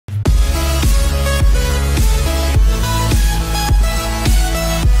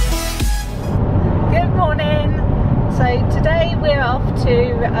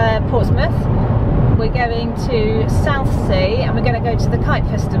go to the kite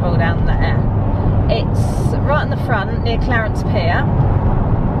festival down there. It's right on the front near Clarence Pier.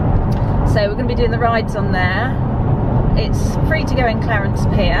 So we're going to be doing the rides on there. It's free to go in Clarence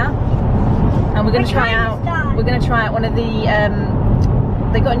Pier, and we're going to try out. We're going to try out one of the.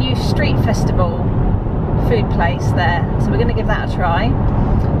 They've got a new street festival food place there, so we're going to give that a try.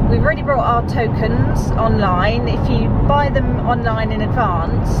 We've already brought our tokens online. If you buy them online in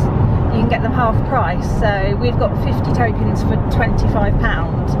advance, you can get them half price. So we've got 50 tokens for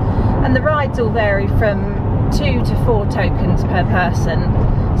 £25, and the rides all vary from 2 to 4 tokens per person.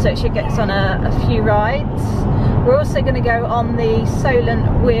 So it should get us on a few rides. We're also going to go on the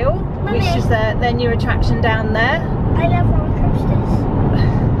Solent Wheel, Mummy, which is their new attraction down there. I love roller coasters.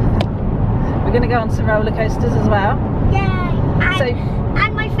 We're going to go on some roller coasters as well. Yay!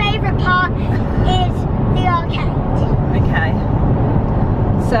 And my favourite part is the arcade. Okay.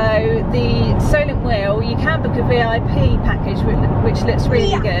 So the Solent Wheel, you can book a VIP package, which looks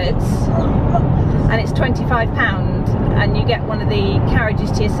really good, and it's £25, and you get one of the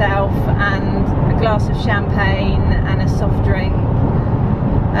carriages to yourself and a glass of champagne and a soft drink.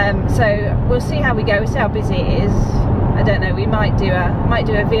 So we'll see how we go. We'll see how busy it is. I don't know. We might do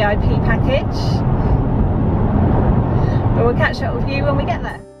a VIP package, but we'll catch up with you when we get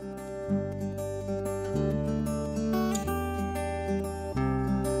there.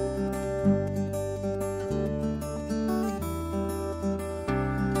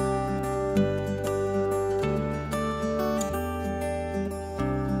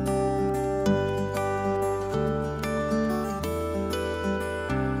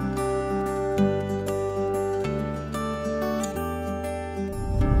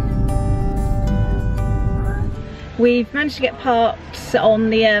 We've managed to get parked on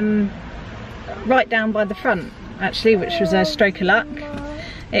the right down by the front, actually, which was a stroke of luck.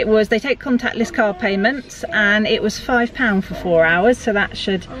 It was, they take contactless card payments, and it was £5 for 4 hours, so that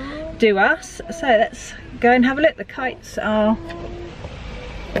should do us. So let's go and have a look. The kites are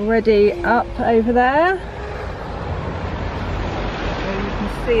already up over there. You can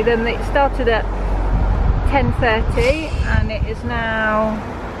see them. It started at 10:30 and it is now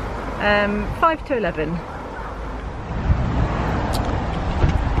 5 to 11.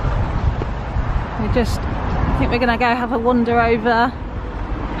 I think we're going to go have a wander over,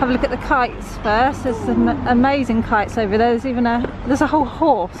 have a look at the kites first. There's some amazing kites over there. There's a whole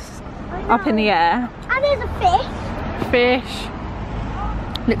horse up in the air. And there's a fish. Fish.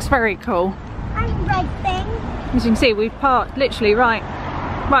 Looks very cool. And a red thing. As you can see, we've parked literally right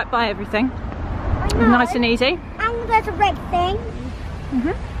by everything. Nice and easy. And there's a red thing.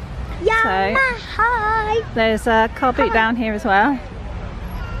 So, there's a car boot down here as well.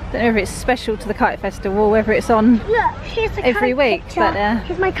 Don't know if it's special to the kite festival or whether it's on every week, but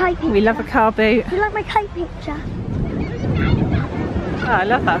here's my kite picture. We love a car boot. You like my kite picture? Oh, I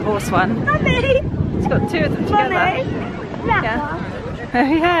love that horse one. Mummy! It's got 2 of them together. Mummy! Yeah.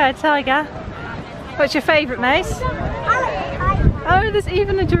 Oh yeah, tiger. What's your favourite, Mace? I like the kite. Oh, there's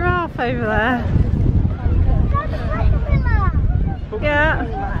even a giraffe over there.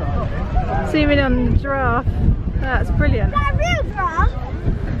 Yeah. Zoom in on the giraffe. That's brilliant. Is that a real giraffe?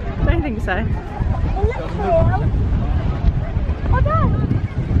 I don't think so. It looks real. Oh no!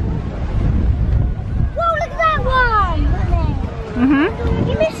 Whoa, look at that one!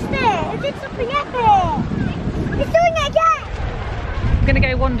 You missed it! It did something epic! It's doing it again! I'm going to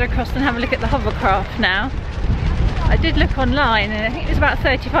go wander across and have a look at the hovercraft now. I did look online and I think it was about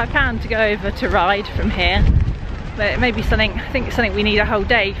 £35 to go over to ride from here. But it may be something, I think it's something we need a whole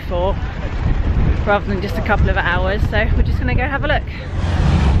day for, rather than just a couple of hours. So we're just going to go have a look.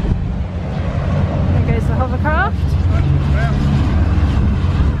 There goes the hovercraft.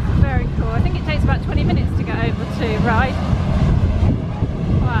 Very cool. I think it takes about 20 minutes to get over to ride.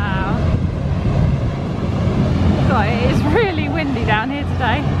 Wow. God, it is really windy down here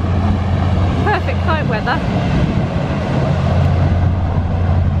today. Perfect kite weather.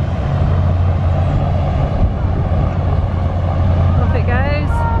 Off it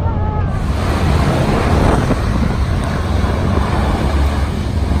goes.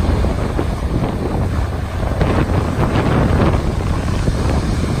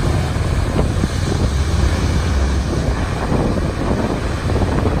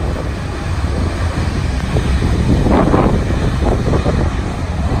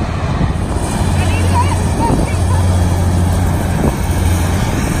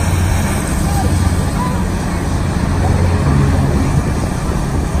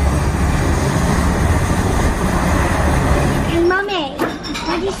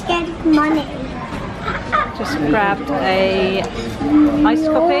 just grabbed a iced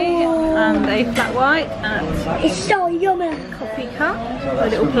coffee and a flat white at It's so yummy. Coffee Cup, a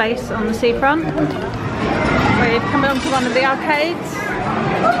little place on the seafront. We've come along to one of the arcades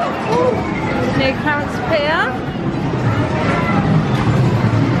near Clarence Pier.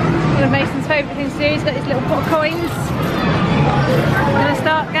 One of Mason's favourite things to do, he's got his little pot of coins. I'm going to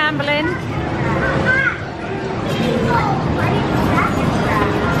start gambling.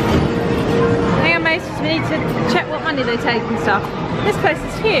 Hang on Mason, we need to check what money they take and stuff. This place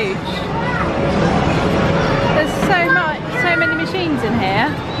is huge. There's so many machines in here.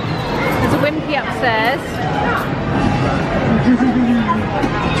 There's a Wimpy upstairs.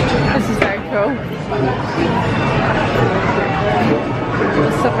 This is very cool.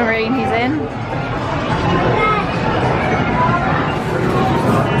 The submarine he's in.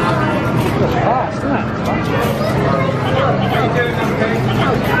 That's fast, isn't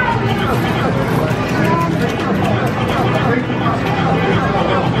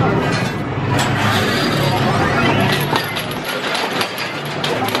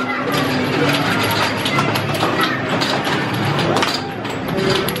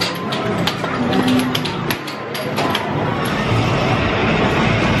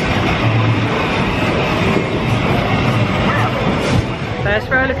First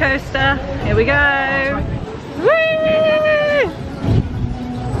roller coaster, here we go. Whee!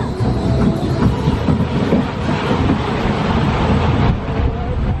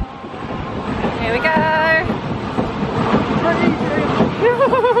 Here we go.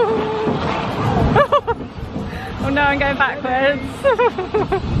 Oh no, I'm going backwards.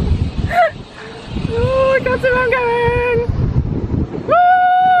 Oh, I got to where I'm going.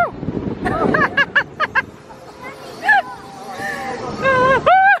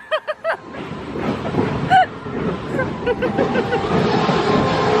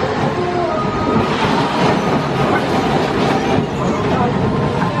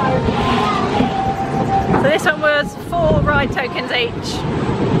 So this one was 4 ride tokens each.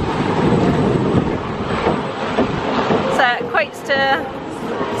 So it equates to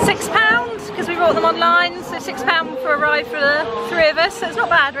 £6 because we bought them online, so £6 for a ride for the 3 of us, so it's not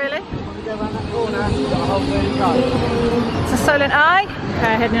bad really. It's a Solent Eye.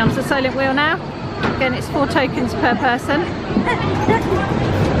 Okay, heading on to the Solent Wheel now. Again, it's 4 tokens per person.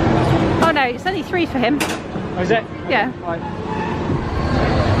 Oh no, it's only 3 for him. Oh, is it? Yeah. Right.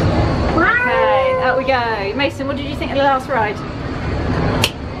 Okay, out we go. Mason, what did you think of the last ride?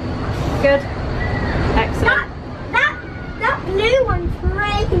 Good? Excellent. That blue one's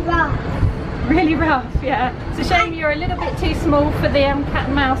really rough. Really rough, yeah. It's a shame you're a little bit too small for the cat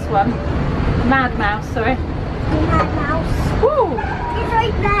and mouse one. Mad Mouse, sorry. Mad Mouse. Woo! It's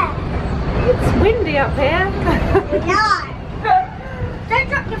right there. It's windy up here. No. Don't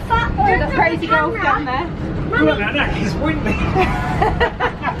drop the fuck. Oh, the crazy golf down there. Look at that, it's windy.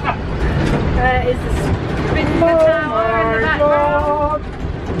 There is the Spindler Tower in the background.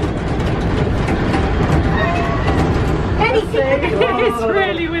 Daddy, It's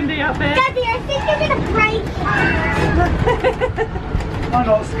really windy up here. Daddy, I think you're gonna break. I'm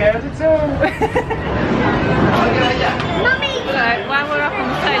not scared at all. Mummy. So while we're up on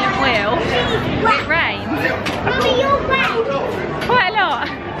the Solent Wheel, it rains. Mummy, you're wet. Quite a lot.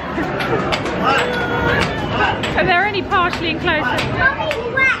 And they're only partially enclosed. Mummy's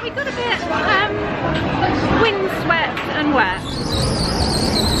wet. We got a bit windswept and wet.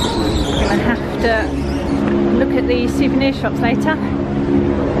 Gonna have to look at the souvenir shops later.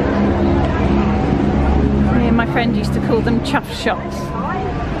 Me and my friend used to call them chuff shops.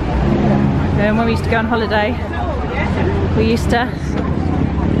 And when we used to go on holiday, we used to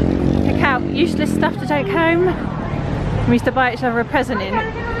pick out useless stuff to take home. We used to buy each other a present in.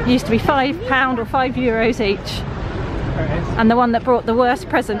 It used to be £5 or €5 each. And the one that brought the worst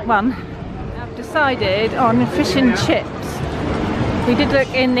present won. I've decided on fish and chips. We did look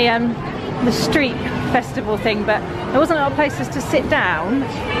in the street festival thing, but there wasn't a lot of places to sit down.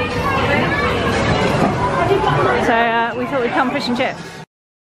 So we thought we'd come fish and chips.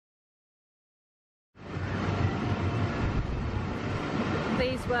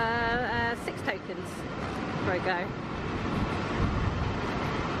 These were 6 tokens for a go.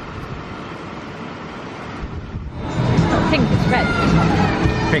 I think it's red.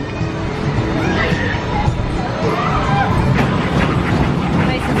 Pink.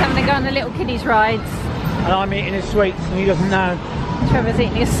 Mason's having a go on the little kiddies rides. And I'm eating his sweets and he doesn't know. Trevor's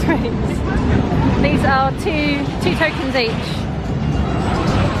eating his sweets. These are two tokens each.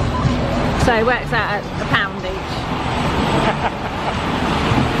 So it works out at £1 each.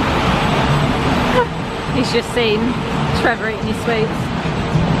 He's just seen Trevor eating his sweets.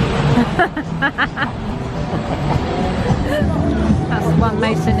 That's the one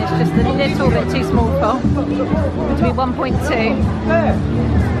Mason is just a little bit too small for. Going to be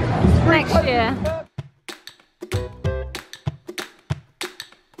 1.2 next year.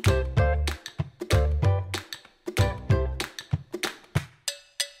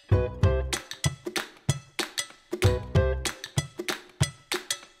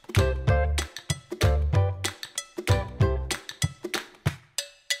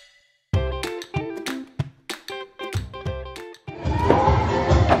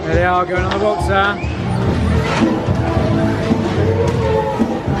 There they are, going on the water.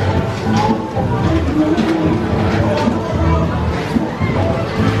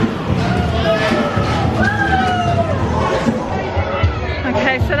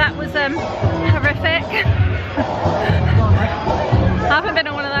 Okay, so that was horrific. I haven't been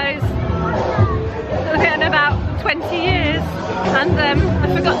on one of those in about 20 years, and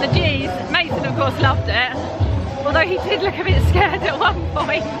I've forgotten the G's. Mason, of course, loved it. Although he did look a bit scared at one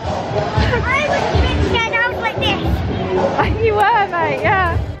point. I was a bit scared, I was like this. You were, mate,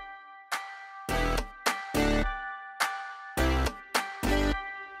 yeah.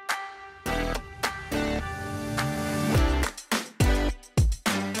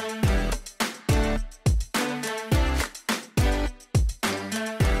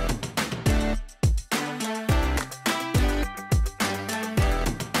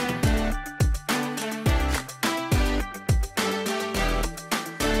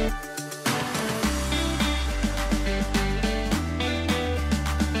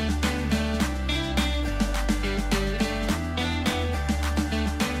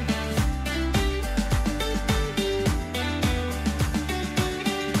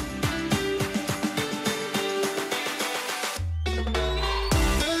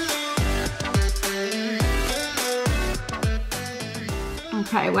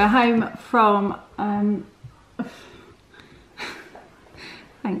 Okay, we're home from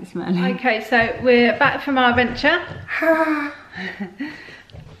thanks, Merlin. Okay, so we're back from our adventure.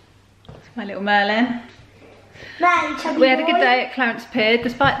 It's my little Merlin. We had a good day at Clarence Pier,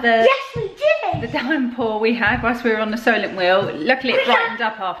 despite the Yes, we did. the downpour we had whilst we were on the Solent Wheel. Luckily it brightened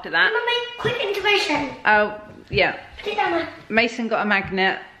up after that. Mummy, quick intervention. Oh, yeah. Put it down there. Mason got a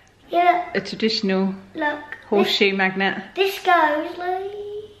magnet, Yeah, a traditional look. horseshoe magnet. This goes like,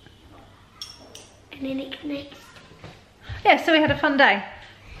 and then it connects. Yeah, so we had a fun day.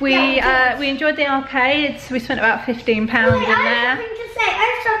 We enjoyed the arcades. We spent about £15 in Wait, there. I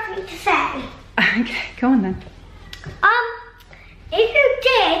have something to say. Okay, go on then. If you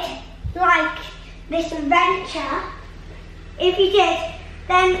did like this adventure, if you did,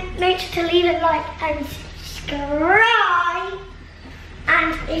 then make sure to leave a like and subscribe.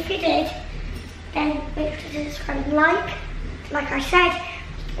 And if you did, then make sure to subscribe and like I said.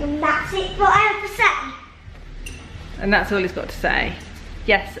 And that's it, what I have to say. And that's all he's got to say.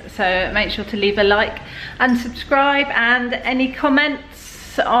 Yes, so make sure to leave a like and subscribe, and any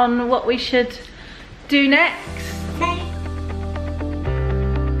comments on what we should do next.